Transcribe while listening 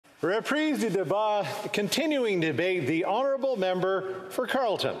Reprise du débat, continuing debate, the honourable member for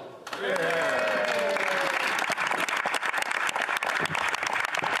Carleton.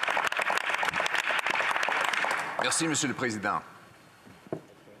 Merci, Monsieur le Président.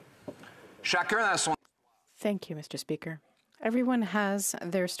 Chacun a son... Thank you, Mr. Speaker. Everyone has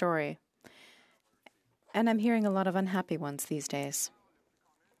their story, and I'm hearing a lot of unhappy ones these days.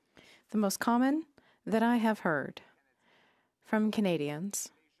 The most common that I have heard from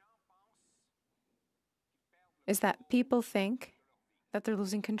Canadians is that people think that they're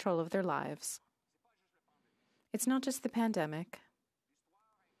losing control of their lives. It's not just the pandemic.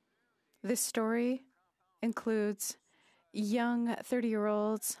 This story includes young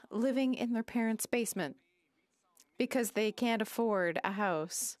 30-year-olds living in their parents' basement because they can't afford a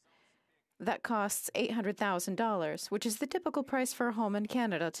house that costs $800,000, which is the typical price for a home in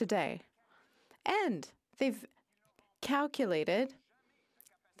Canada today. And they've calculated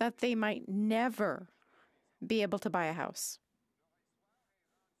that they might never be able to buy a house.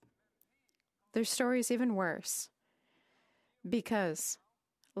 Their story is even worse because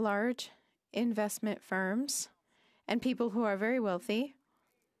large investment firms and people who are very wealthy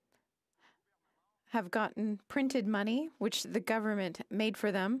have gotten printed money, which the government made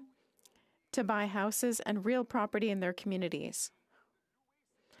for them, to buy houses and real property in their communities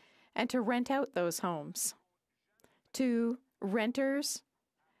and to rent out those homes to renters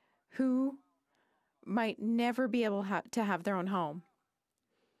who might never be able to have their own home.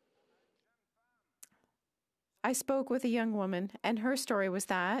 I spoke with a young woman, and her story was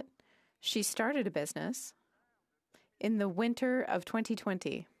that she started a business in the winter of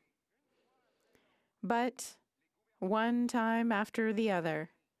 2020. But one time after the other,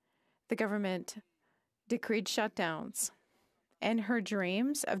 the government decreed shutdowns, and her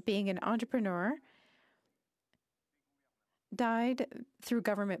dreams of being an entrepreneur died through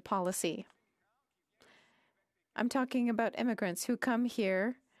government policy. I'm talking about immigrants who come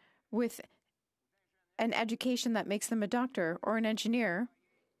here with an education that makes them a doctor or an engineer,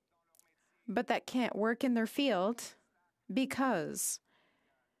 but that can't work in their field because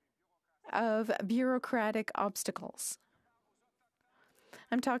of bureaucratic obstacles.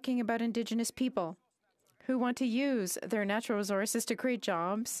 I'm talking about Indigenous people who want to use their natural resources to create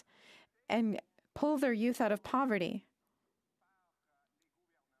jobs and pull their youth out of poverty,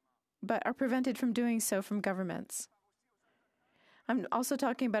 but are prevented from doing so from governments. I'm also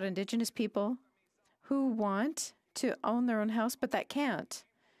talking about Indigenous people who want to own their own house, but that can't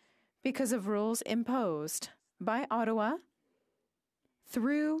because of rules imposed by Ottawa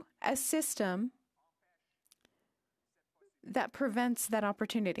through a system that prevents that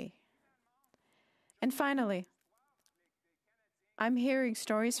opportunity. And finally, I'm hearing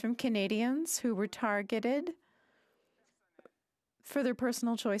stories from Canadians who were targeted for their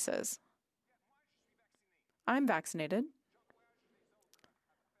personal choices. I'm vaccinated.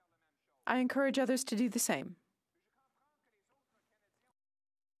 I encourage others to do the same.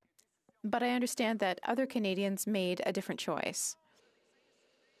 But I understand that other Canadians made a different choice.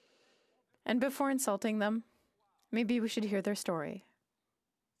 And before insulting them, maybe we should hear their story.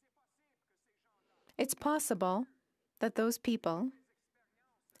 It's possible that those people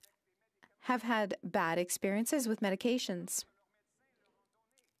have had bad experiences with medications.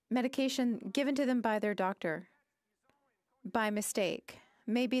 Medication given to them by their doctor by mistake.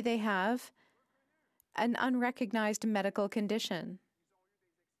 Maybe they have an unrecognized medical condition.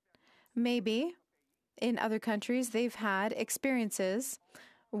 Maybe in other countries they've had experiences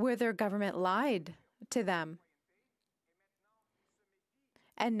where their government lied to them.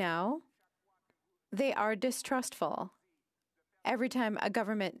 And now they are distrustful every time a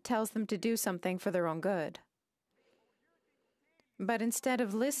government tells them to do something for their own good. But instead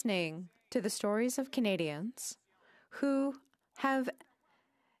of listening to the stories of Canadians who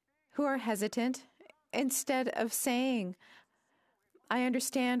are hesitant, instead of saying, I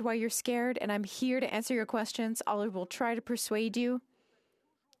understand why you're scared and I'm here to answer your questions, I will try to persuade you.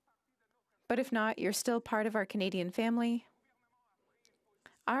 But if not, you're still part of our Canadian family.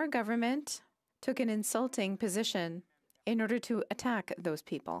 Our government took an insulting position in order to attack those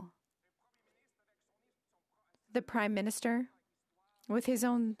people. The Prime Minister, with his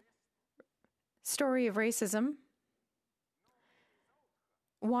own story of racism,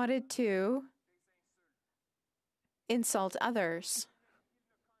 wanted to insult others,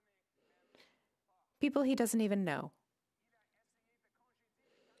 people he doesn't even know.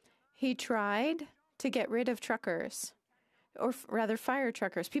 He tried to get rid of truckers, or rather fire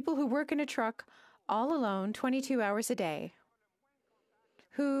truckers, people who work in a truck all alone 22 hours a day,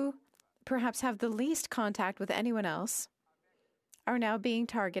 who perhaps have the least contact with anyone else, are now being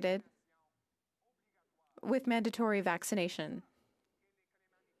targeted with mandatory vaccination.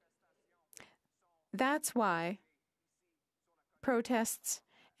 That's why protests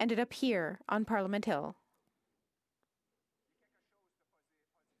ended up here on Parliament Hill.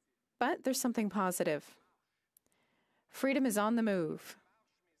 But there's something positive. Freedom is on the move.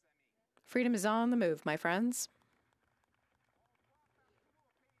 Freedom is on the move, my friends.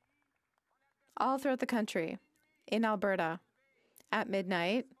 All throughout the country, in Alberta, at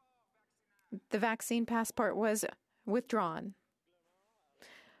midnight, the vaccine passport was withdrawn.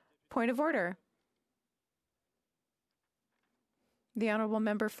 Point of order. The honourable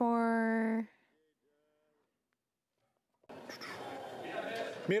member for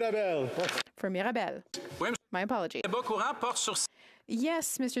Mirabel. For Mirabel. My apology.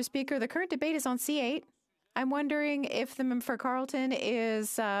 Yes, Mr. Speaker, the current debate is on C8. I'm wondering if the member for Carleton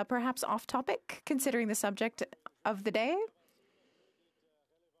is perhaps off topic, considering the subject of the day.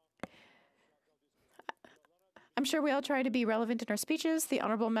 I'm sure we all try to be relevant in our speeches. The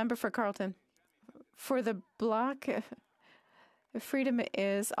honourable member for Carleton. For the bloc, freedom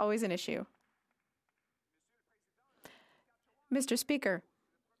is always an issue. Mr. Speaker,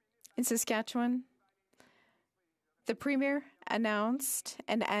 in Saskatchewan, the Premier announced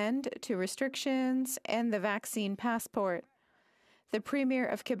an end to restrictions and the vaccine passport. The Premier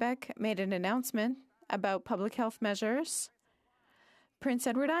of Quebec made an announcement about public health measures. Prince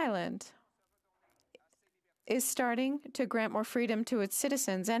Edward Island is starting to grant more freedom to its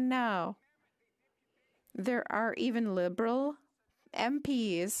citizens, and now there are even Liberal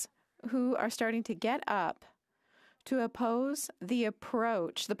MPs who are starting to get up to oppose the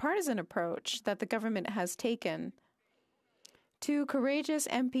approach, the partisan approach that the government has taken. Two courageous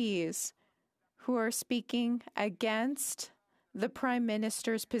MPs who are speaking against the Prime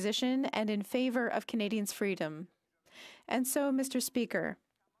Minister's position and in favor of Canadians' freedom. And so, Mr. Speaker,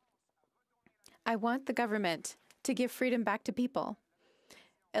 I want the government to give freedom back to people,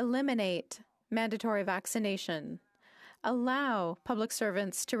 eliminate mandatory vaccination, allow public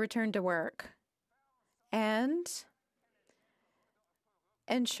servants to return to work, and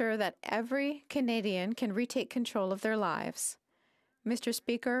ensure that every Canadian can retake control of their lives. Mr.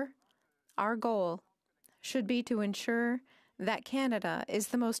 Speaker, our goal should be to ensure that Canada is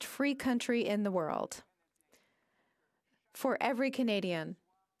the most free country in the world for every Canadian,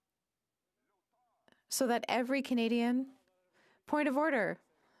 so that every Canadian... Point of order.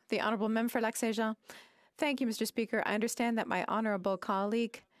 The Honourable Member for Lac-Saint-Jean. Thank you, Mr. Speaker. I understand that my honourable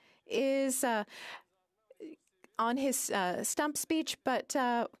colleague is on his stump speech, but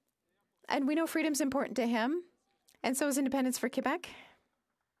and we know freedom's important to him, and so is independence for Quebec.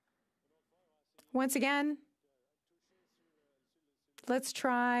 Once again, let's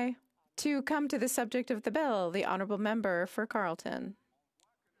try to come to the subject of the bill, the honourable member for Carleton.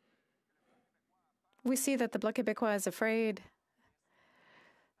 We see that the Bloc Québécois is afraid,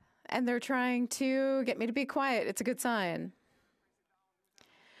 and they're trying to get me to be quiet. It's a good sign.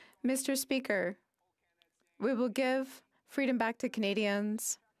 Mr. Speaker, we will give freedom back to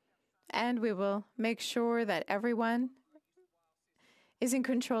Canadians, and we will make sure that everyone is in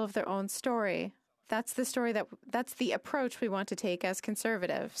control of their own story. That's the approach we want to take as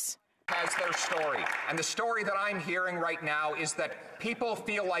Conservatives. Has their story. And the story that I'm hearing right now is that people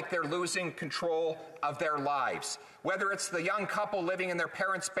feel like they're losing control of their lives. Whether it's the young couple living in their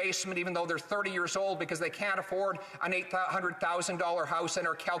parents' basement even though they're 30 years old because they can't afford an $800,000 house and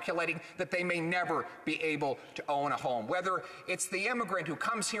are calculating that they may never be able to own a home. Whether it's the immigrant who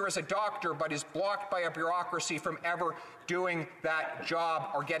comes here as a doctor but is blocked by a bureaucracy from ever doing that job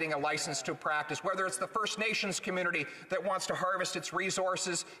or getting a license to practice. Whether it's the First Nations community that wants to harvest its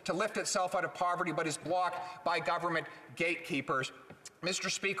resources to lift itself out of poverty but is blocked by government gatekeepers.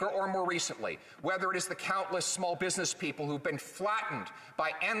 Mr. Speaker, or more recently, whether it is the countless small business people who've been flattened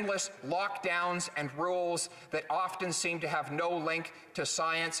by endless lockdowns and rules that often seem to have no link to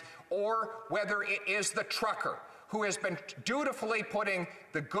science, or whether it is the trucker who has been dutifully putting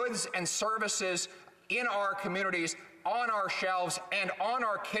the goods and services in our communities on our shelves and on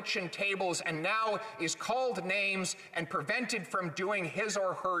our kitchen tables, and now is called names and prevented from doing his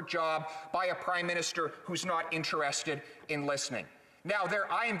or her job by a Prime Minister who's not interested in listening. Now,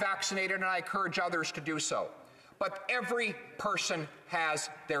 I am vaccinated and I encourage others to do so. But every person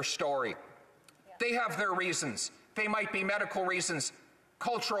has their story. They have their reasons. They might be medical reasons,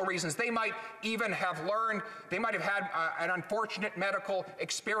 cultural reasons. They might even have learned, they might have had an unfortunate medical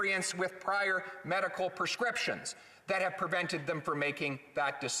experience with prior medical prescriptions that have prevented them from making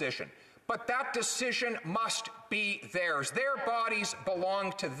that decision. but that decision must be theirs. Their bodies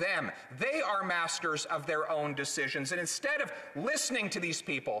belong to them. They are masters of their own decisions. And instead of listening to these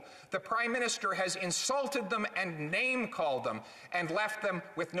people, the Prime Minister has insulted them and name-called them and left them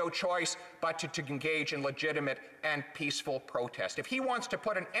with no choice but to engage in legitimate and peaceful protest. If he wants to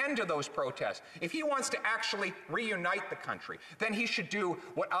put an end to those protests, if he wants to actually reunite the country, then he should do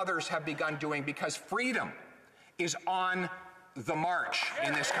what others have begun doing, because freedom is on the march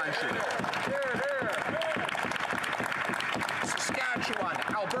in this country. Saskatchewan,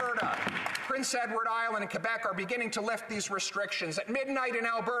 Alberta, Prince Edward Island, and Quebec are beginning to lift these restrictions. At midnight in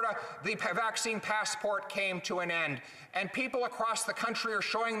Alberta, the vaccine passport came to an end, and people across the country are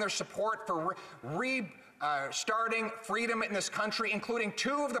showing their support for starting freedom in this country, including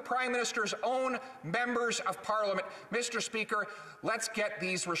two of the Prime Minister's own members of Parliament. Mr. Speaker, let's get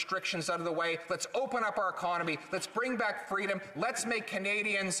these restrictions out of the way. Let's open up our economy. Let's bring back freedom. Let's make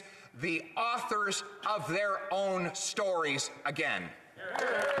Canadians the authors of their own stories again.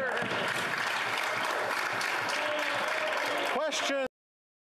 Question.